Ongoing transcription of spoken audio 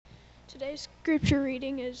Today's scripture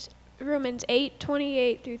reading is Romans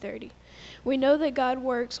 8:28 through 30. We know that God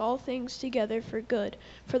works all things together for good,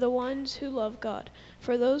 for the ones who love God,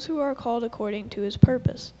 for those who are called according to his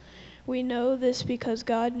purpose. We know this because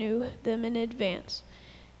God knew them in advance,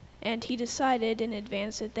 and he decided in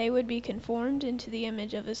advance that they would be conformed into the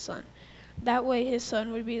image of his Son. That way his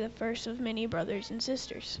Son would be the first of many brothers and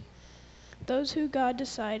sisters. Those who God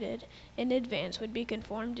decided in advance would be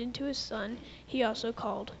conformed into his Son, he also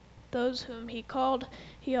called. Those whom he called,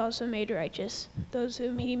 he also made righteous. Those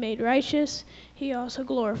whom he made righteous, he also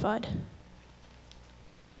glorified.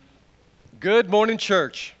 Good morning,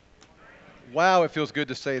 church. Wow, it feels good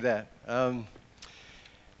to say that.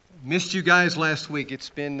 Missed you guys last week. It's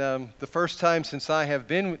been the first time since I have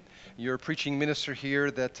been your preaching minister here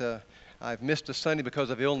that I've missed a Sunday because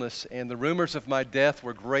of illness, and the rumors of my death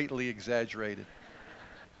were greatly exaggerated.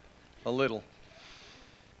 A little.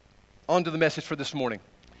 On to the message for this morning.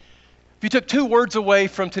 If you took two words away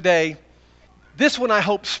from today, this one I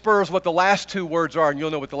hope spurs what the last two words are, and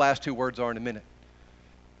you'll know what the last two words are in a minute.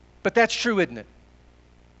 But that's true, isn't it?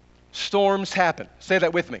 Storms happen. Say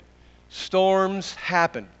that with me. Storms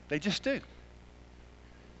happen. They just do.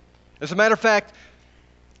 As a matter of fact,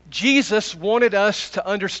 Jesus wanted us to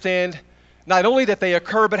understand not only that they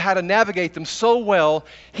occur, but how to navigate them so well.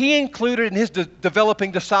 He included in his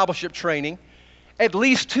developing discipleship training at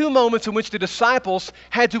least two moments in which the disciples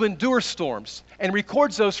had to endure storms, and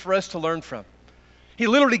records those for us to learn from. He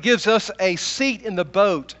literally gives us a seat in the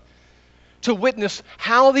boat to witness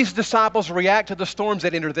how these disciples react to the storms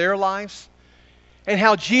that enter their lives, and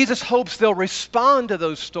how Jesus hopes they'll respond to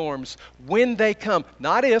those storms when they come.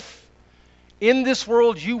 Not if. In this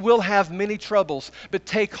world you will have many troubles, but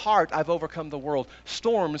take heart, I've overcome the world.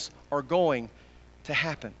 Storms are going to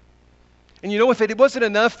happen. And you know, if it wasn't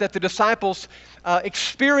enough that the disciples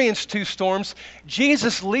experienced two storms,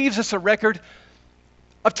 Jesus leaves us a record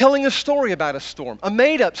of telling a story about a storm, a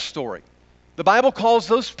made-up story. The Bible calls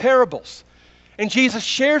those parables. And Jesus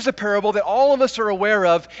shares a parable that all of us are aware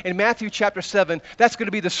of in Matthew chapter 7. That's going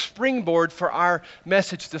to be the springboard for our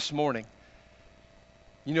message this morning.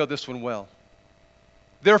 You know this one well.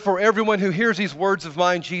 Therefore, everyone who hears these words of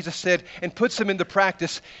mine, Jesus said, and puts them into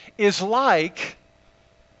practice, is like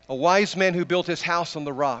a wise man who built his house on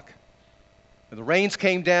the rock. And the rains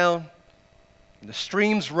came down, and the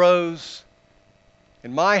streams rose,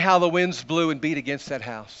 and my, how the winds blew and beat against that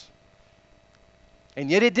house. And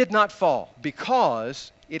yet it did not fall,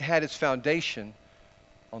 because it had its foundation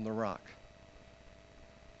on the rock.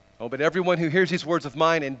 Oh, but everyone who hears these words of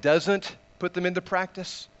mine and doesn't put them into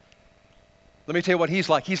practice, let me tell you what he's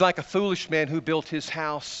like. He's like a foolish man who built his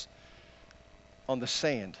house on the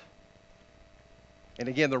sand. And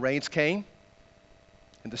again, the rains came,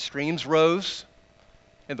 and the streams rose,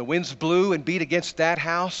 and the winds blew and beat against that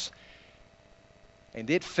house, and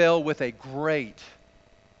it fell with a great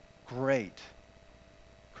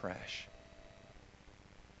crash.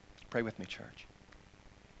 Pray with me, church.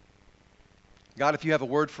 God, if you have a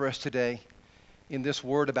word for us today, in this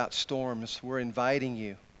word about storms, we're inviting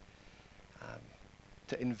you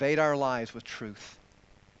to invade our lives with truth.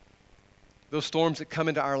 Those storms that come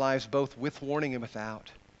into our lives both with warning and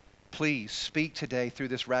without. Please speak today through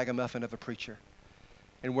this ragamuffin of a preacher.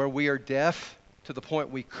 And where we are deaf to the point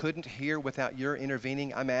we couldn't hear without your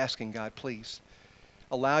intervening, I'm asking, God, please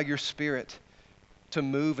allow your Spirit to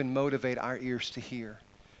move and motivate our ears to hear,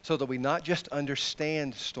 so that we not just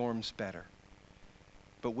understand storms better,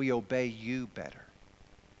 but we obey you better,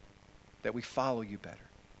 that we follow you better.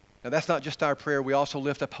 Now, that's not just our prayer. We also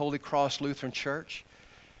lift up Holy Cross Lutheran Church.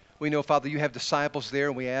 We know, Father, you have disciples there,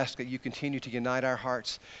 and we ask that you continue to unite our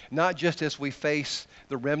hearts, not just as we face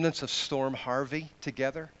the remnants of Storm Harvey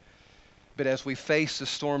together, but as we face the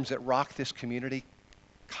storms that rock this community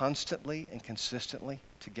constantly and consistently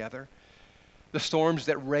together. The storms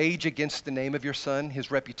that rage against the name of your Son,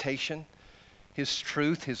 his reputation, his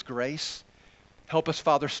truth, his grace. Help us,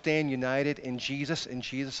 Father, stand united in Jesus and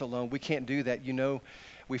Jesus alone. We can't do that. You know,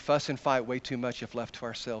 we fuss and fight way too much if left to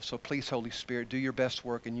ourselves. So please, Holy Spirit, do your best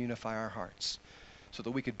work and unify our hearts so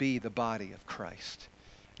that we could be the body of Christ,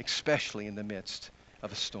 especially in the midst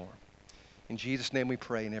of a storm. In Jesus' name we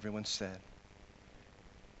pray, and everyone said.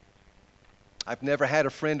 I've never had a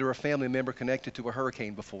friend or a family member connected to a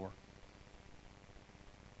hurricane before.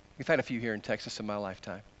 We've had a few here in Texas in my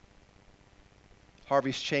lifetime.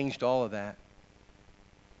 Harvey's changed all of that.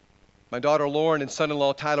 My daughter Lauren and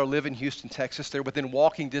son-in-law Tyler live in Houston, Texas. They're within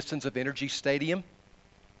walking distance of Energy Stadium.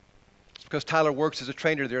 It's because Tyler works as a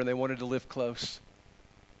trainer there and they wanted to live close.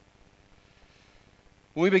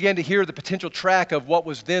 When we began to hear the potential track of what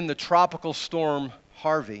was then the tropical storm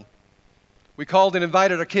Harvey, We called and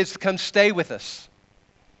invited our kids to come stay with us.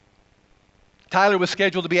 Tyler was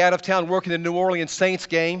scheduled to be out of town working the New Orleans Saints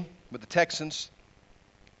game with the Texans.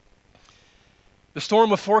 The storm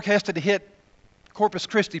was forecasted to hit Corpus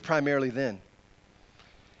Christi primarily then.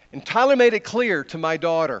 And Tyler made it clear to my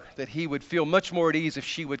daughter that he would feel much more at ease if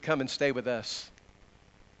she would come and stay with us.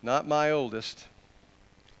 Not my oldest.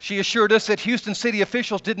 She assured us that Houston city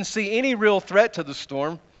officials didn't see any real threat to the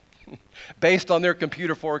storm based on their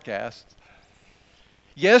computer forecasts.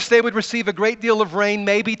 Yes, they would receive a great deal of rain,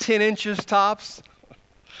 maybe 10 inches tops,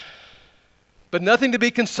 but nothing to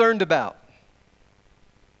be concerned about.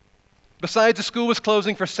 Besides, the school was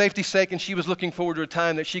closing for safety's sake, and she was looking forward to a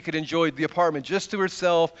time that she could enjoy the apartment just to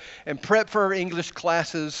herself and prep for her English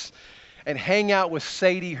classes and hang out with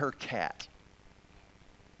Sadie, her cat.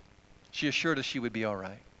 She assured us she would be all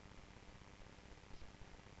right.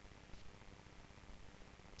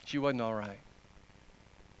 She wasn't all right.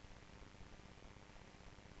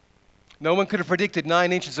 No one could have predicted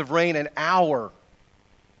 9 inches of rain an hour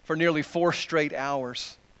for nearly 4 straight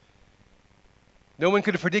hours. No one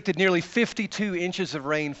could have predicted nearly 52 inches of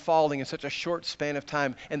rain falling in such a short span of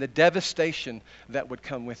time and the devastation that would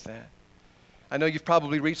come with that. I know you've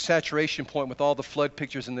probably reached saturation point with all the flood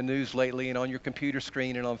pictures in the news lately and on your computer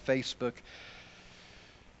screen and on Facebook.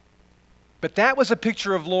 But that was a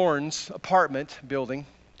picture of Lauren's apartment building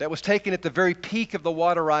that was taken at the very peak of the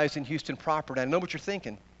water rise in Houston proper. And I know what you're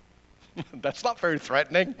thinking. That's not very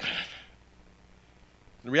threatening.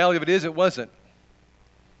 The reality of it is, it wasn't.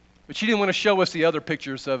 But she didn't want to show us the other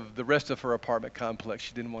pictures of the rest of her apartment complex.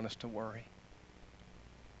 She didn't want us to worry.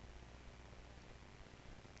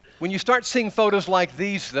 When you start seeing photos like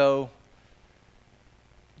these, though,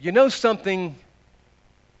 you know something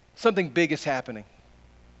big is happening.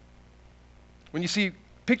 When you see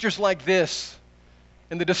pictures like this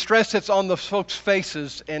and the distress that's on those folks'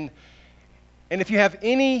 faces, and if you have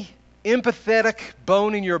any empathetic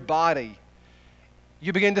bone in your body,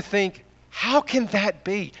 you begin to think, how can that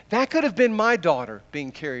be? That could have been my daughter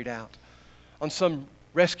being carried out on some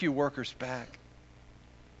rescue worker's back.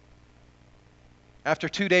 After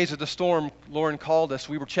 2 days of the storm, Lauren called us.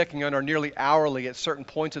 We were checking on her nearly hourly at certain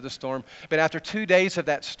points of the storm. But after 2 days of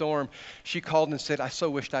that storm, she called and said, I so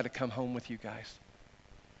wished I'd have come home with you guys.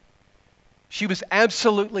 She was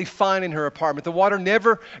absolutely fine in her apartment. The water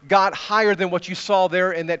never got higher than what you saw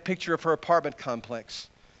there in that picture of her apartment complex.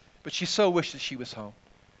 But she so wished that she was home.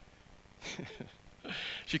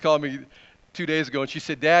 She called me 2 days ago and she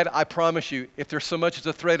said, Dad, I promise you, if there's so much as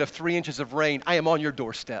a threat of 3 inches of rain, I am on your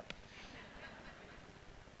doorstep.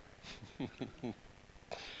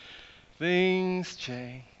 Things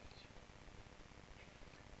change.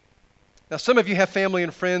 Now, some of you have family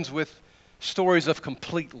and friends with stories of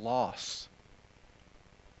complete loss.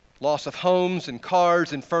 Loss of homes and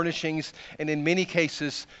cars and furnishings, and in many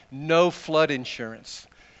cases, no flood insurance.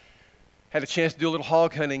 Had a chance to do a little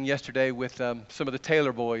hog hunting yesterday with some of the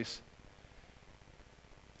Taylor boys.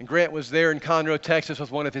 And Grant was there in Conroe, Texas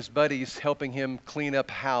with one of his buddies helping him clean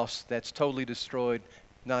up a house that's totally destroyed,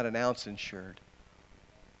 not an ounce insured.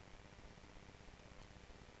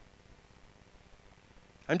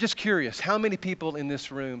 I'm just curious, how many people in this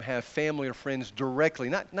room have family or friends directly,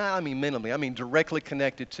 not minimally, I mean directly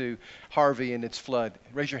connected to Harvey and its flood?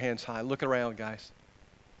 Raise your hands high. Look around, guys.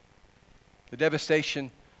 The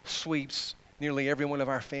devastation sweeps nearly every one of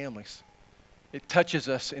our families. It touches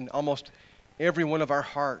us in almost every one of our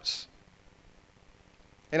hearts.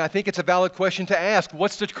 And I think it's a valid question to ask.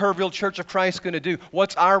 What's the Kerrville Church of Christ going to do?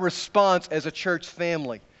 What's our response as a church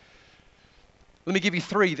family? Let me give you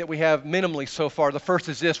 3 that we have minimally so far. The first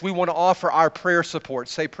is this. We want to offer our prayer support.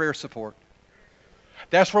 Say prayer support.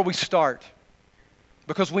 That's where we start.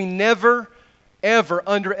 Because we never, ever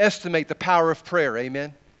underestimate the power of prayer.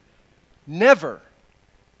 Amen? Never.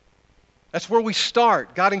 That's where we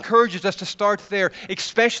start. God encourages us to start there,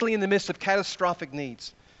 especially in the midst of catastrophic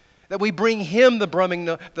needs. That we bring Him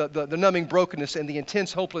the numbing brokenness and the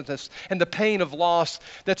intense hopelessness and the pain of loss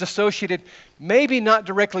that's associated maybe not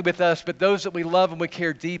directly with us, but those that we love and we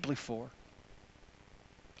care deeply for.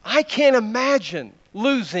 I can't imagine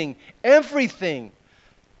losing everything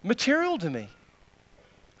material to me.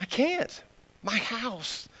 I can't. My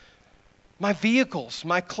house, my vehicles,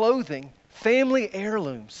 my clothing, family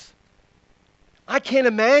heirlooms. I can't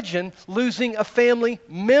imagine losing a family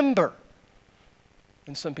member.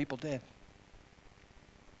 And some people did.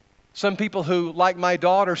 Some people who, like my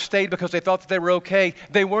daughter, stayed because they thought that they were okay.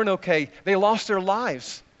 They weren't okay. They lost their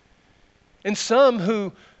lives. And some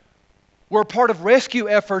who were part of rescue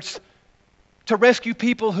efforts to rescue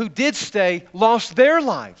people who did stay lost their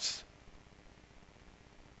lives.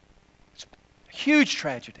 It's a huge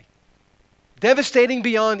tragedy. Devastating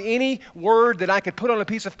beyond any word that I could put on a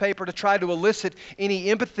piece of paper to try to elicit any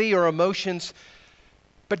empathy or emotions.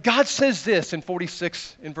 But God says this in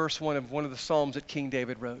 46 in verse 1 of one of the Psalms that King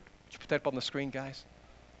David wrote. Would you put that up on the screen, guys?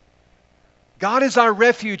 God is our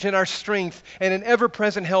refuge and our strength and an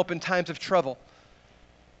ever-present help in times of trouble.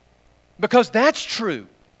 Because that's true.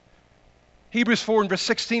 Hebrews 4 and verse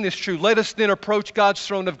 16 is true. Let us then approach God's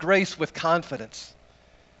throne of grace with confidence,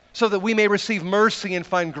 so that we may receive mercy and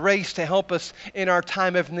find grace to help us in our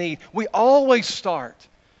time of need. We always start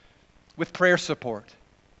with prayer support.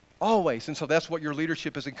 Always. And so that's what your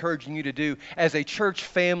leadership is encouraging you to do as a church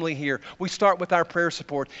family here. We start with our prayer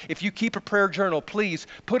support. If you keep a prayer journal, please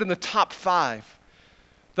put in the top 5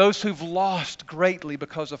 those who've lost greatly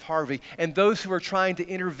because of Harvey and those who are trying to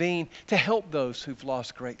intervene to help those who've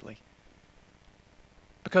lost greatly.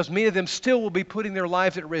 Because many of them still will be putting their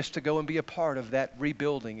lives at risk to go and be a part of that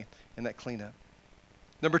rebuilding and that cleanup.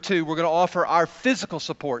 Number 2, we're going to offer our physical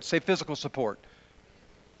support. Say physical support.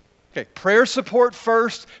 Okay, prayer support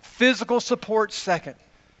first, physical support second.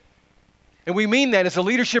 And we mean that as a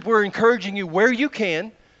leadership, we're encouraging you where you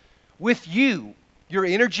can, with you, your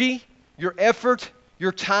energy, your effort,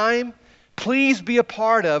 your time. Please be a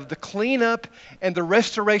part of the cleanup and the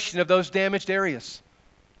restoration of those damaged areas.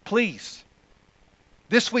 Please.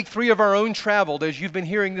 This week, 3 of our own traveled, as you've been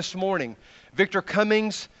hearing this morning. Victor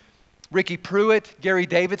Cummings, Ricky Pruitt, Gary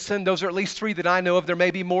Davidson. Those are at least 3 that I know of. There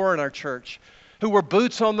may be more in our church, who were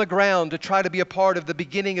boots on the ground to try to be a part of the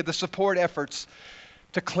beginning of the support efforts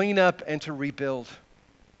to clean up and to rebuild.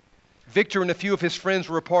 Victor and a few of his friends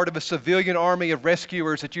were a part of a civilian army of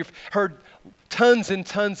rescuers that you've heard tons and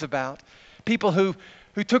tons about. People who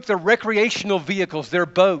took their recreational vehicles, their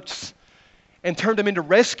boats, and turned them into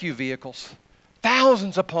rescue vehicles.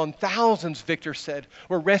 Thousands upon thousands, Victor said,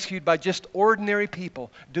 were rescued by just ordinary people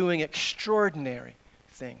doing extraordinary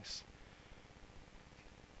things.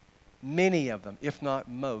 Many of them, if not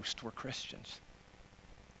most, were Christians.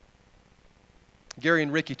 Gary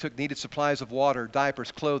and Ricky took needed supplies of water,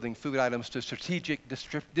 diapers, clothing, food items to strategic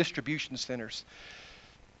distribution centers.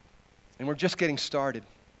 And we're just getting started.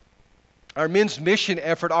 Our men's mission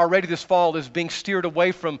effort already this fall is being steered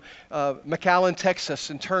away from McAllen, Texas,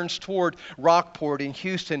 and turns toward Rockport in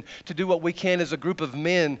Houston to do what we can as a group of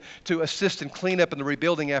men to assist in cleanup and the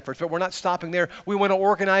rebuilding efforts. But we're not stopping there. We want to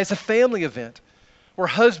organize a family event where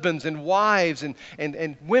husbands and wives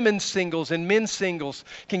and women singles and men singles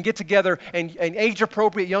can get together and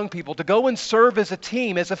age-appropriate young people to go and serve as a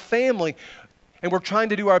team, as a family. And we're trying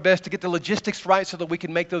to do our best to get the logistics right so that we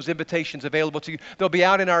can make those invitations available to you. They'll be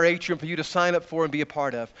out in our atrium for you to sign up for and be a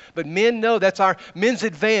part of. But men know that's our men's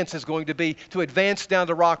advance is going to be to advance down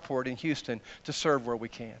to Rockport in Houston to serve where we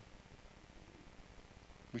can.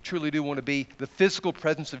 We truly do want to be the physical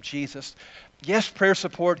presence of Jesus. Yes, prayer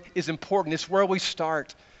support is important. It's where we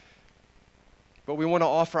start. But we want to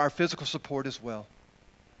offer our physical support as well.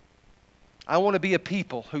 I want to be a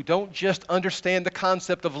people who don't just understand the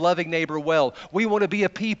concept of loving neighbor well. We want to be a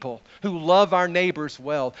people who love our neighbors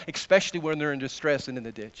well, especially when they're in distress and in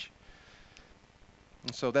the ditch.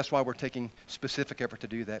 And so that's why we're taking specific effort to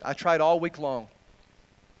do that. I tried all week long.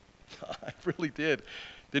 I really did.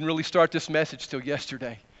 Didn't really start this message till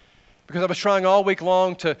yesterday, because I was trying all week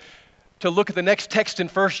long to look at the next text in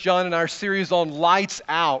 1 John in our series on lights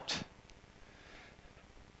out.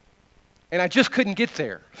 And I just couldn't get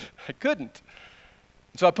there. I couldn't.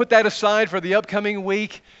 So I put that aside for the upcoming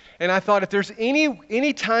week, and I thought if there's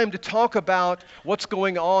any time to talk about what's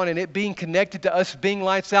going on and it being connected to us being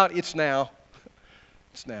lights out, it's now.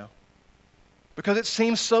 It's now. Because it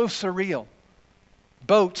seems so surreal.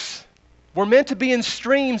 Boats. We're meant to be in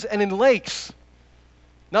streams and in lakes,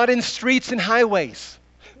 not in streets and highways.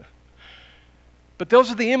 But those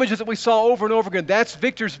are the images that we saw over and over again. That's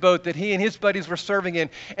Victor's boat that he and his buddies were serving in.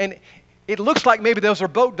 And it looks like maybe those are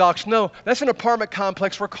boat docks. No, that's an apartment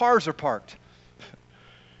complex where cars are parked.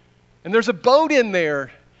 And there's a boat in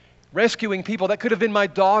there rescuing people. That could have been my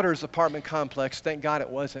daughter's apartment complex. Thank God it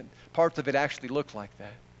wasn't. Parts of it actually looked like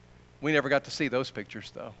that. We never got to see those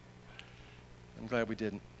pictures, though. I'm glad we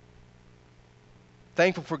didn't.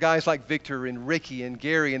 Thankful for guys like Victor and Ricky and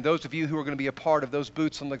Gary and those of you who are going to be a part of those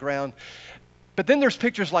boots on the ground. But then there's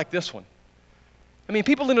pictures like this one. I mean,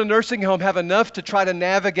 people in a nursing home have enough to try to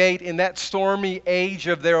navigate in that stormy age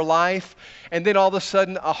of their life, and then all of a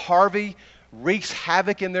sudden a Harvey wreaks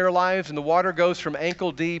havoc in their lives, and the water goes from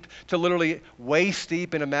ankle deep to literally waist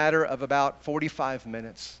deep in a matter of about 45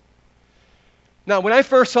 minutes. Now, when I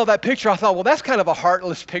first saw that picture, I thought, well, that's kind of a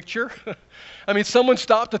heartless picture. I mean, someone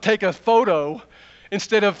stopped to take a photo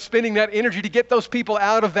instead of spending that energy to get those people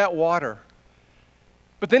out of that water.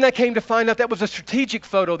 But then I came to find out that was a strategic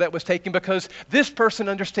photo that was taken because this person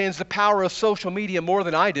understands the power of social media more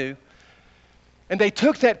than I do. And they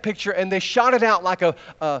took that picture and they shot it out like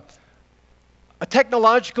a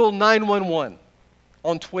technological 911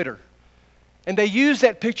 on Twitter. And they used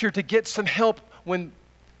that picture to get some help when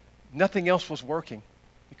nothing else was working.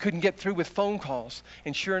 You couldn't get through with phone calls.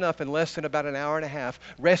 And sure enough, in less than about an hour and a half,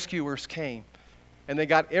 rescuers came. And they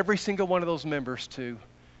got every single one of those members to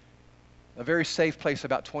a very safe place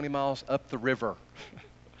about 20 miles up the river.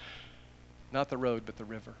 Not the road, but the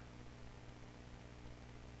river.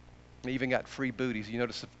 They even got free booties. You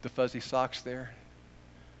notice the fuzzy socks there?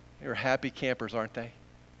 They're happy campers, aren't they?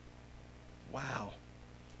 Wow.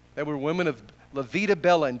 They were women of La Vida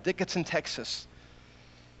Bella in Dickinson, Texas.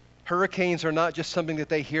 Hurricanes are not just something that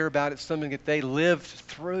they hear about, it's something that they lived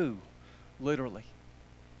through, literally.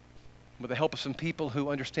 With the help of some people who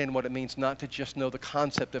understand what it means not to just know the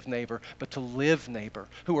concept of neighbor, but to live neighbor,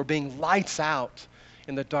 who are being lights out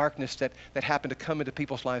in the darkness that happened to come into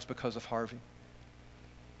people's lives because of Harvey.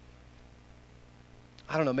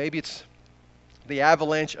 I don't know, maybe it's the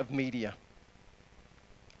avalanche of media.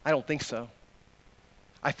 I don't think so.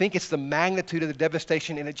 I think it's the magnitude of the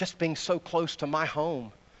devastation and it just being so close to my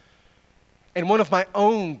home. And one of my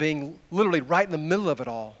own being literally right in the middle of it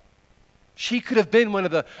all. She could have been one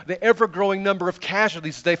of the ever-growing number of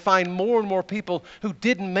casualties as they find more and more people who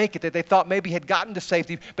didn't make it, that they thought maybe had gotten to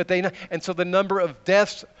safety, and so the number of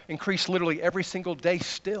deaths increased literally every single day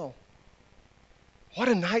still. What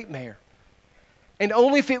a nightmare. And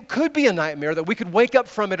only if it could be a nightmare that we could wake up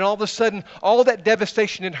from it and all of a sudden all that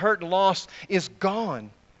devastation and hurt and loss is gone.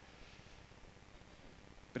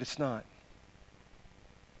 But it's not.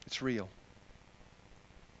 It's real.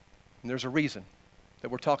 And there's a reason that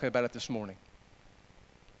we're talking about it this morning.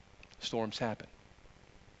 Storms happen.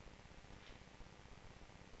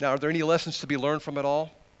 Now, are there any lessons to be learned from it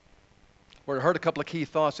all? Well, I heard a couple of key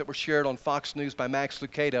thoughts that were shared on Fox News by Max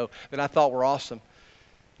Lucado that I thought were awesome.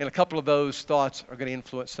 And a couple of those thoughts are going to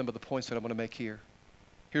influence some of the points that I'm going to make here.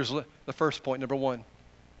 Here's the first point, number one.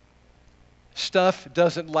 Stuff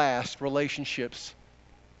doesn't last, relationships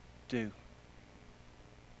do.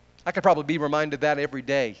 I could probably be reminded of that every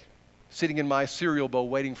day, sitting in my cereal bowl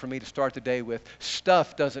waiting for me to start the day with,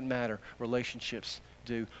 stuff doesn't matter, relationships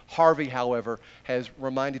do. Harvey, however, has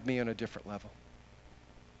reminded me on a different level.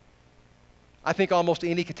 I think almost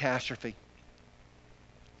any catastrophe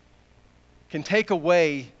can take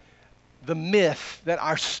away the myth that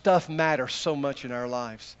our stuff matters so much in our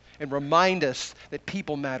lives and remind us that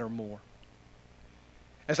people matter more.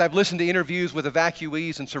 As I've listened to interviews with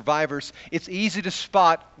evacuees and survivors, it's easy to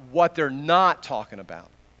spot what they're not talking about.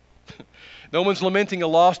 No one's lamenting a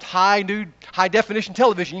lost high-definition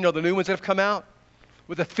television. You know, the new ones that have come out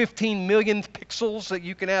with the 15 million pixels that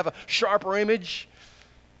you can have a sharper image.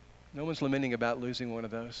 No one's lamenting about losing one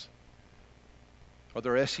of those. Or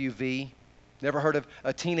their SUV. Never heard of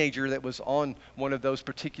a teenager that was on one of those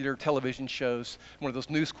particular television shows, one of those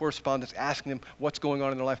news correspondents asking them what's going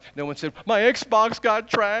on in their life. No one said, my Xbox got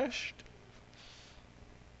trashed.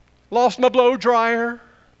 Lost my blow dryer.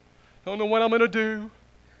 Don't know what I'm going to do.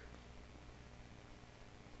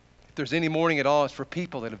 If there's any mourning at all, it's for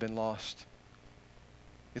people that have been lost.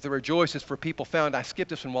 If the rejoice is for people found, I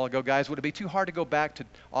skipped this one a while ago, guys. Would it be too hard to go back to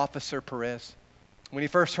Officer Perez? When he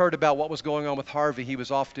first heard about what was going on with Harvey, he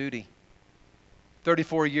was off duty.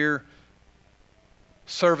 34-year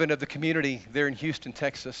servant of the community there in Houston,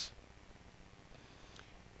 Texas.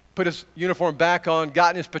 Put his uniform back on,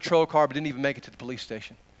 got in his patrol car, but didn't even make it to the police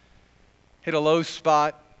station. Hit a low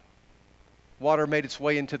spot. Water made its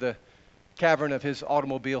way into the cavern of his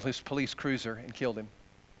automobile, his police cruiser, and killed him.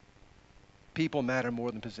 People matter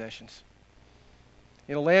more than possessions.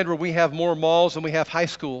 In a land where we have more malls than we have high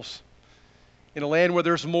schools, in a land where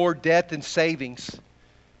there's more debt than savings,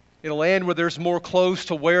 in a land where there's more clothes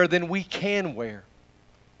to wear than we can wear.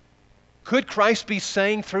 Could Christ be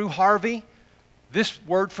saying through Harvey this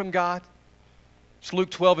word from God? It's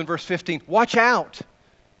Luke 12 and verse 15. Watch out.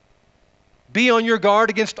 Be on your guard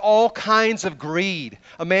against all kinds of greed.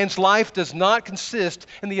 A man's life does not consist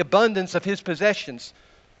in the abundance of his possessions.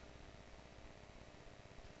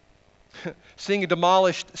 Seeing a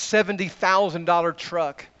demolished $70,000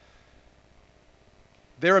 truck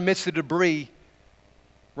there amidst the debris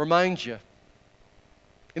reminds you.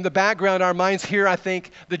 In the background, our minds hear, I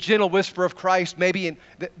think, the gentle whisper of Christ, maybe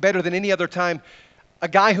better than any other time. A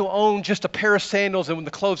guy who owned just a pair of sandals and when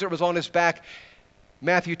the clothes that was on his back,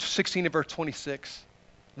 Matthew 16 and verse 26.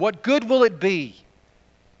 What good will it be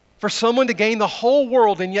for someone to gain the whole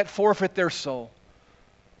world and yet forfeit their soul?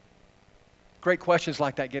 Great questions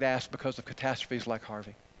like that get asked because of catastrophes like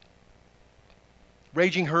Harvey.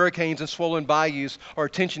 Raging hurricanes and swollen bayous are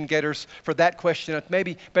attention getters for that question,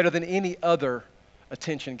 maybe better than any other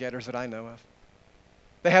attention getters that I know of.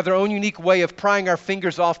 They have their own unique way of prying our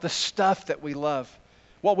fingers off the stuff that we love.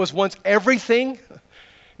 What was once everything,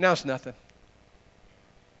 now it's nothing.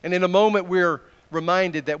 And in a moment, we're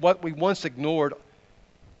reminded that what we once ignored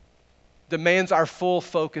demands our full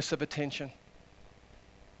focus of attention.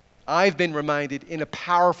 I've been reminded in a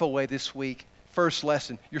powerful way this week. First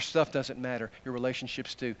lesson, your stuff doesn't matter. Your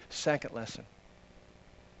relationships do. Second lesson,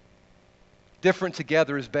 different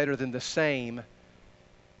together is better than the same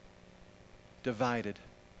divided.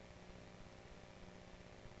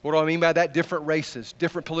 What do I mean by that? Different races,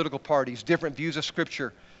 different political parties, different views of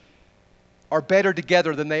Scripture are better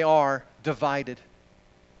together than they are divided.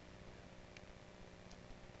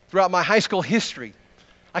 Throughout my high school history,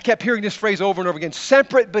 I kept hearing this phrase over and over again,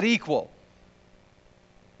 separate but equal.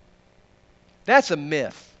 That's a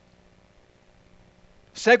myth.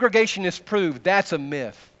 Segregation is proved. That's a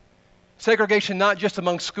myth. Segregation not just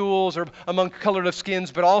among schools or among color of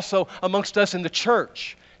skins, but also amongst us in the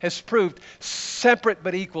church has proved separate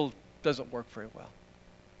but equal doesn't work very well.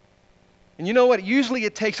 And you know what? Usually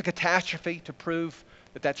it takes a catastrophe to prove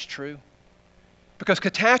that that's true. Because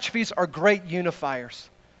catastrophes are great unifiers.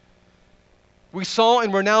 We saw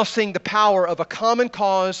and we're now seeing the power of a common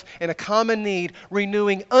cause and a common need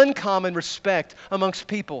renewing uncommon respect amongst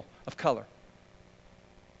people of color.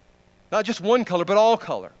 Not just one color, but all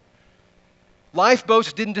color.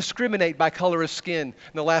 Lifeboats didn't discriminate by color of skin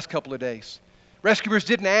in the last couple of days. Rescuers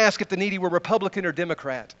didn't ask if the needy were Republican or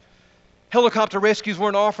Democrat. Helicopter rescues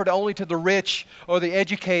weren't offered only to the rich or the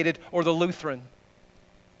educated or the Lutheran.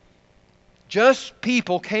 Just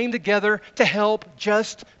people came together to help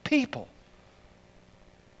just people.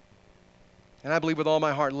 And I believe with all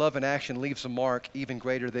my heart, love in action leaves a mark even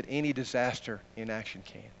greater than any disaster in action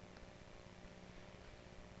can.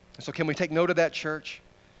 And so can we take note of that, church?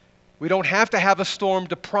 We don't have to have a storm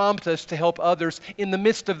to prompt us to help others in the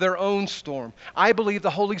midst of their own storm. I believe the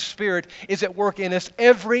Holy Spirit is at work in us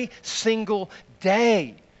every single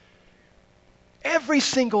day. Every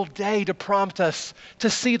single day to prompt us to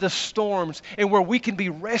see the storms and where we can be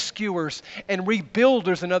rescuers and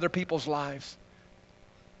rebuilders in other people's lives.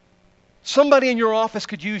 Somebody in your office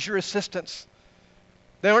could use your assistance.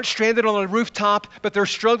 They aren't stranded on a rooftop, but they're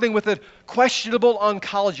struggling with a questionable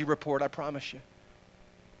oncology report, I promise you.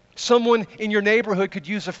 Someone in your neighborhood could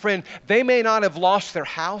use a friend. They may not have lost their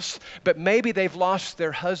house, but maybe they've lost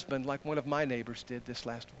their husband like one of my neighbors did this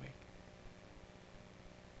last week.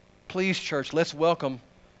 Please, church, let's welcome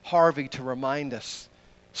Harvey to remind us.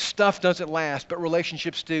 Stuff doesn't last, but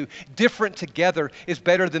relationships do. Different together is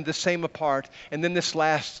better than the same apart. And then this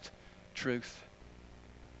last truth.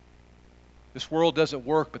 This world doesn't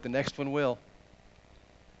work, but the next one will.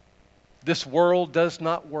 This world does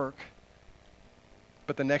not work,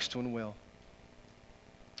 but the next one will.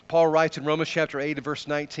 Paul writes in Romans chapter 8 and verse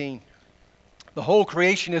 19, the whole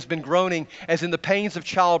creation has been groaning as in the pains of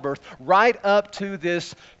childbirth right up to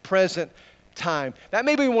this present time. That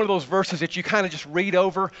may be one of those verses that you kind of just read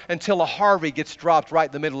over until a Harvey gets dropped right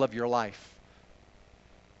in the middle of your life.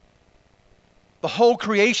 The whole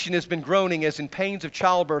creation has been groaning as in pains of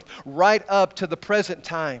childbirth right up to the present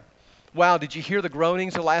time. Wow, did you hear the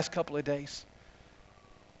groanings the last couple of days?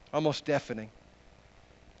 Almost deafening.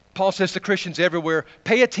 Paul says to Christians everywhere,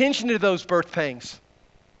 pay attention to those birth pangs.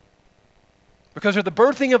 Because they're the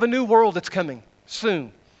birthing of a new world that's coming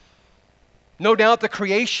soon. No doubt the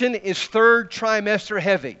creation is third trimester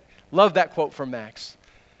heavy. Love that quote from Max.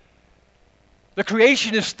 The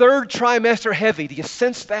creation is third trimester heavy. Do you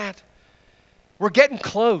sense that? We're getting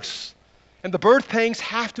close. And the birth pangs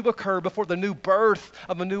have to occur before the new birth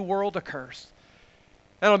of a new world occurs.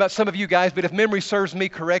 I don't know about some of you guys, but if memory serves me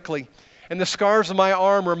correctly, and the scars on my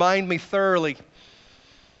arm remind me thoroughly,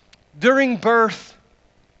 during birth,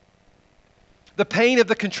 the pain of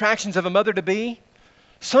the contractions of a mother-to-be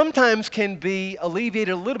sometimes can be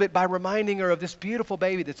alleviated a little bit by reminding her of this beautiful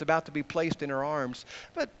baby that's about to be placed in her arms,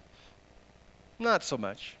 but not so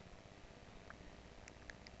much.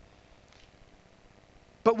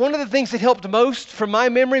 But one of the things that helped most from my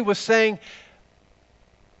memory was saying,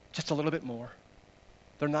 just a little bit more.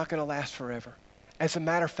 They're not going to last forever. As a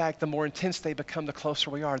matter of fact, the more intense they become, the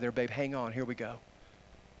closer we are there, babe. Hang on, here we go.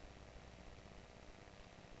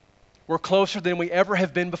 We're closer than we ever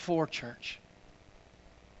have been before, church.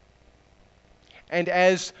 And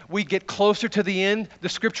as we get closer to the end, the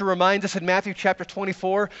scripture reminds us in Matthew chapter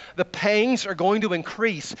 24, the pangs are going to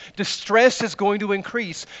increase. Distress is going to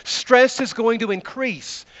increase. Stress is going to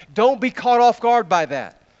increase. Don't be caught off guard by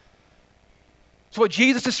that. It's what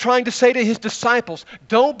Jesus is trying to say to his disciples.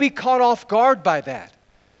 Don't be caught off guard by that.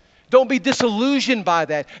 Don't be disillusioned by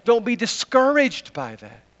that. Don't be discouraged by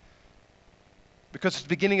that. Because it's the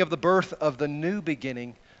beginning of the birth of the new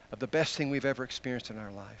beginning of the best thing we've ever experienced in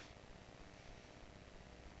our life.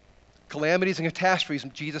 Calamities and catastrophes,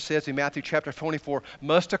 Jesus says in Matthew chapter 24,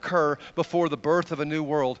 must occur before the birth of a new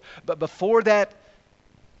world. But before that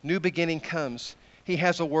new beginning comes, he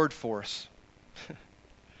has a word for us.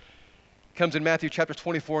 It comes in Matthew chapter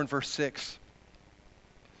 24 and verse 6.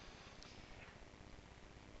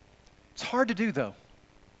 It's hard to do, though.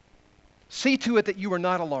 See to it that you are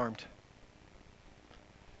not alarmed.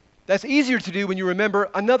 That's easier to do when you remember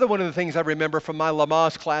another one of the things I remember from my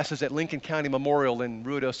Lamaze classes at Lincoln County Memorial in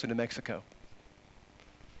Ruidoso, New Mexico.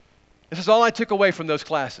 This is all I took away from those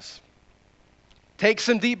classes. Take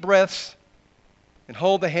some deep breaths and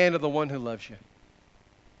hold the hand of the one who loves you.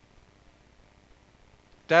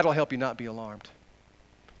 That'll help you not be alarmed.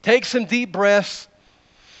 Take some deep breaths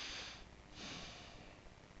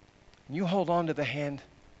and you hold on to the hand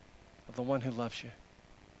of the one who loves you.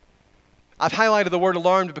 I've highlighted the word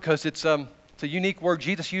alarmed because it's a unique word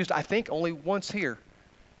Jesus used, I think, only once here.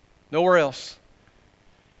 Nowhere else.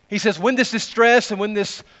 He says, when this distress and when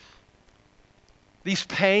these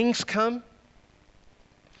pangs come,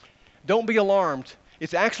 don't be alarmed.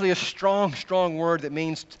 It's actually a strong, strong word that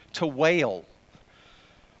means to wail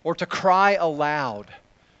or to cry aloud.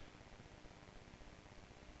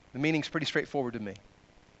 The meaning's pretty straightforward to me.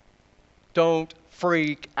 Don't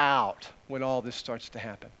freak out when all this starts to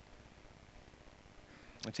happen.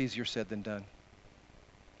 It's easier said than done.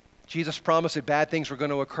 Jesus promised that bad things were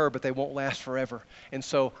going to occur, but they won't last forever. And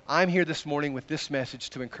so I'm here this morning with this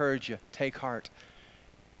message to encourage you. Take heart.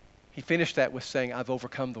 He finished that with saying, I've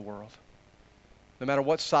overcome the world. No matter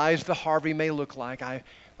what size the Harvey may look like,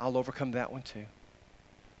 I'll overcome that one too.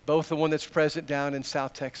 Both the one that's present down in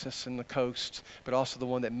South Texas and the coast, but also the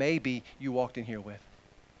one that maybe you walked in here with.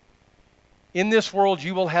 In this world,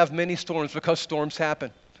 you will have many storms because storms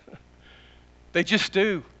happen. They just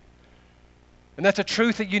do. And that's a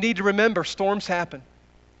truth that you need to remember. Storms happen.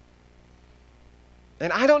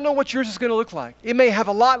 And I don't know what yours is going to look like. It may have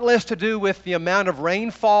a lot less to do with the amount of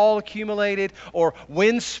rainfall accumulated or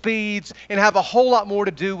wind speeds and have a whole lot more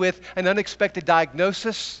to do with an unexpected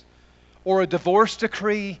diagnosis or a divorce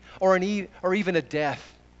decree or even a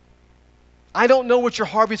death. I don't know what your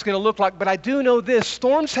Harvey is going to look like, but I do know this.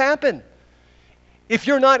 Storms happen. If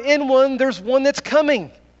you're not in one, there's one that's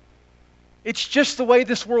coming. It's just the way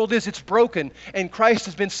this world is. It's broken. And Christ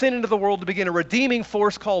has been sent into the world to begin a redeeming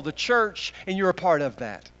force called the church, and you're a part of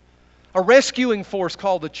that. A rescuing force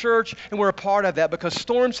called the church, and we're a part of that because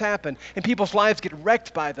storms happen and people's lives get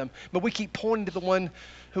wrecked by them. But we keep pointing to the one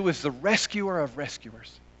who is the rescuer of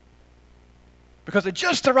rescuers. Because at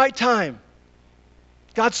just the right time,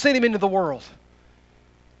 God sent him into the world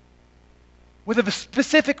with a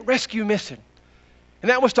specific rescue mission. And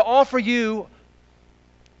that was to offer you,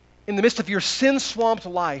 in the midst of your sin-swamped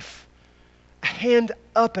life, a hand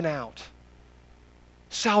up and out.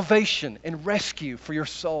 Salvation and rescue for your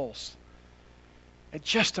souls at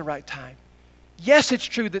just the right time. Yes, it's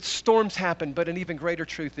true that storms happen, but an even greater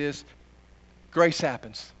truth is grace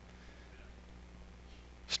happens.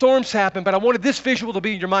 Storms happen, but I wanted this visual to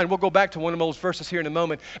be in your mind. We'll go back to one of those verses here in a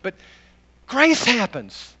moment. But grace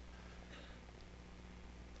happens.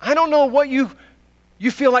 I don't know what you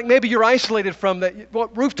feel like maybe you're isolated from,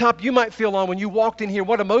 what rooftop you might feel on when you walked in here,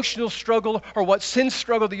 what emotional struggle or what sin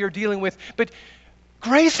struggle that you're dealing with. But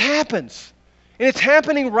grace happens. And it's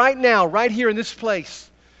happening right now, right here in this place.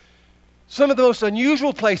 Some of the most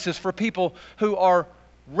unusual places for people who are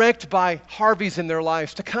wrecked by Harveys in their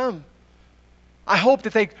lives to come. I hope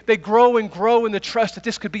that they grow and grow in the trust that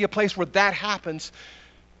this could be a place where that happens.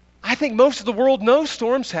 I think most of the world knows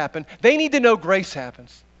storms happen. They need to know grace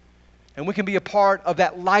happens. And we can be a part of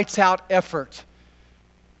that lights out effort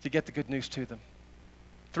to get the good news to them.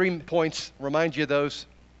 3 points, remind you of those,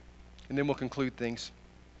 and then we'll conclude things.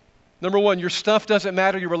 Number 1, your stuff doesn't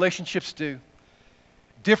matter, your relationships do.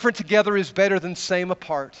 Different together is better than same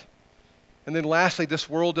apart. And then lastly, this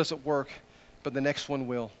world doesn't work, but the next one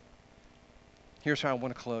will. Here's how I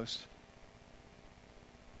want to close.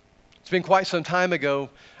 It's been quite some time ago,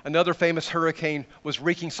 another famous hurricane was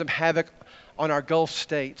wreaking some havoc on our Gulf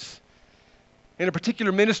states. And a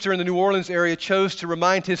particular minister in the New Orleans area chose to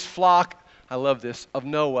remind his flock, I love this, of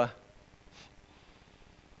Noah.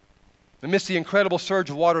 Amidst the incredible surge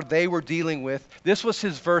of water they were dealing with, this was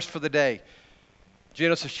his verse for the day.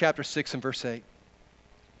 Genesis chapter 6 and verse 8.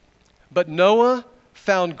 But Noah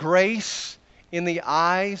found grace in the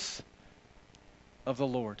eyes of the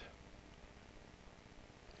Lord.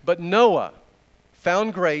 But Noah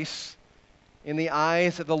found grace in the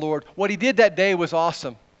eyes of the Lord. What he did that day was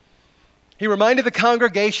awesome. He reminded the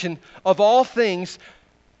congregation of all things,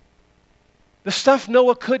 the stuff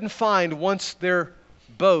Noah couldn't find once their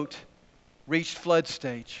boat reached flood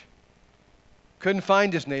stage. Couldn't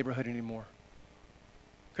find his neighborhood anymore.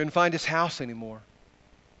 Couldn't find his house anymore.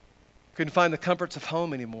 Couldn't find the comforts of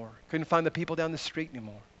home anymore. Couldn't find the people down the street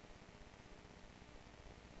anymore.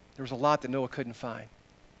 There was a lot that Noah couldn't find.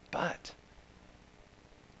 But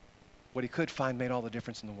what he could find made all the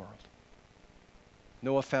difference in the world.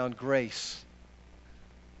 Noah found grace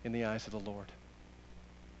in the eyes of the Lord.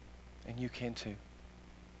 And you can too.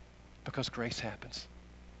 Because grace happens.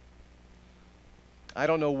 I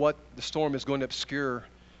don't know what the storm is going to obscure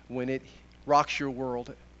when it rocks your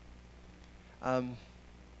world.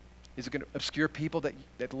 Is it going to obscure people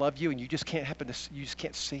that love you and you just can't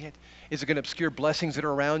see it? Is it going to obscure blessings that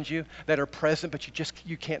are around you that are present but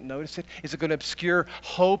you can't notice it? Is it going to obscure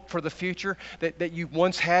hope for the future that you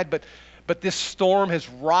once had but this storm has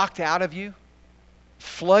rocked out of you,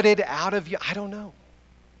 flooded out of you? I don't know.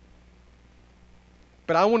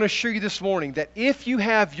 But I want to assure you this morning that if you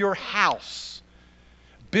have your house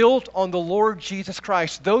built on the Lord Jesus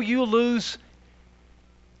Christ, though you lose,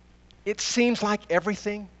 it seems like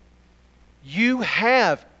everything, you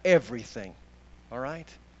have everything, all right?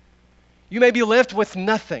 You may be left with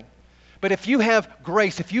nothing, but if you have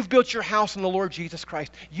grace, if you've built your house on the Lord Jesus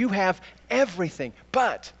Christ, you have everything.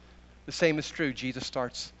 But the same is true, Jesus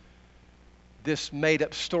starts this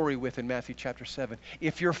made-up story with in Matthew chapter 7.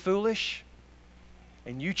 If you're foolish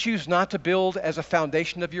and you choose not to build as a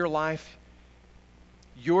foundation of your life,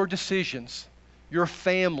 your decisions, your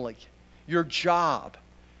family, your job,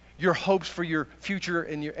 your hopes for your future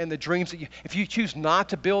and the dreams that if you choose not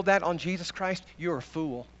to build that on Jesus Christ, you're a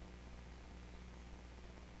fool.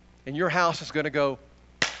 And your house is going to go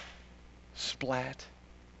splat.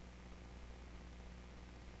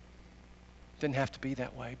 Didn't have to be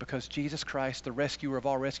that way because Jesus Christ, the rescuer of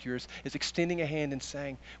all rescuers, is extending a hand and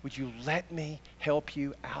saying, would you let me help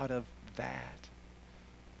you out of that?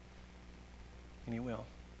 And he will.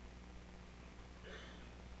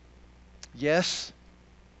 Yes,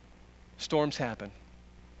 storms happen.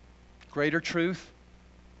 Greater truth,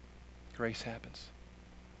 grace happens.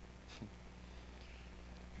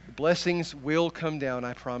 The blessings will come down,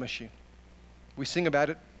 I promise you. We sing about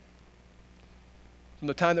it from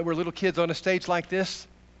the time that we're little kids on a stage like this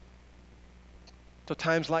to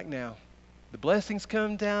times like now. The blessings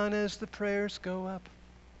come down as the prayers go up.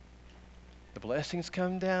 The blessings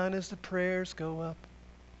come down as the prayers go up.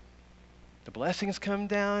 The blessings come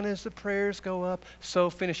down as the prayers go up. So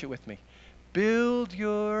finish it with me. Build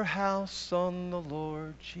your house on the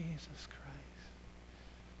Lord Jesus Christ.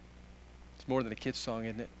 It's more than a kid's song,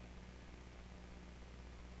 isn't it?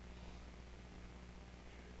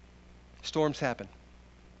 Storms happen.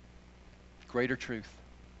 Greater truth.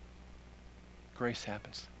 Grace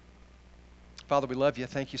happens. Father, we love you.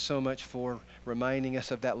 Thank you so much for reminding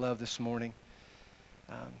us of that love this morning.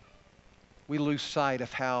 We lose sight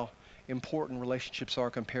of how important relationships are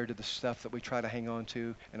compared to the stuff that we try to hang on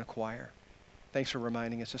to and acquire. Thanks for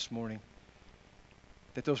reminding us this morning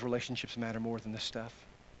that those relationships matter more than the stuff.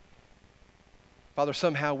 Father,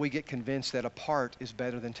 somehow we get convinced that apart is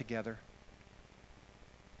better than together.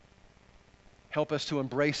 Help us to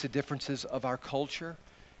embrace the differences of our culture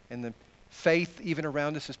and the faith even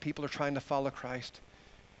around us as people are trying to follow Christ.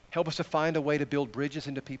 Help us to find a way to build bridges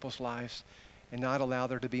into people's lives and not allow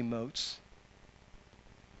there to be moats.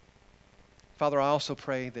 Father, I also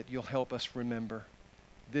pray that you'll help us remember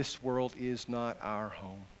this world is not our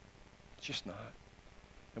home. It's just not.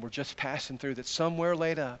 And we're just passing through, that somewhere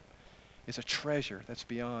laid up is a treasure that's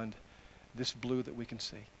beyond this blue that we can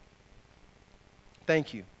see.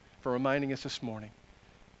 Thank you for reminding us this morning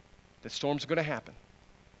that storms are going to happen.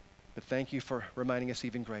 But thank you for reminding us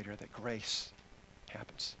even greater that grace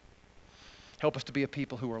happens. Help us to be a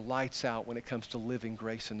people who are lights out when it comes to living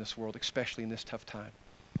grace in this world, especially in this tough time.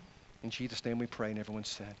 In Jesus' name we pray, and everyone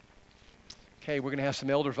said. Okay, we're going to have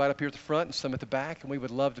some elders right up here at the front and some at the back, and we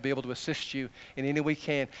would love to be able to assist you in any way we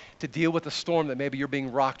can to deal with the storm that maybe you're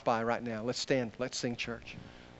being rocked by right now. Let's stand. Let's sing, church.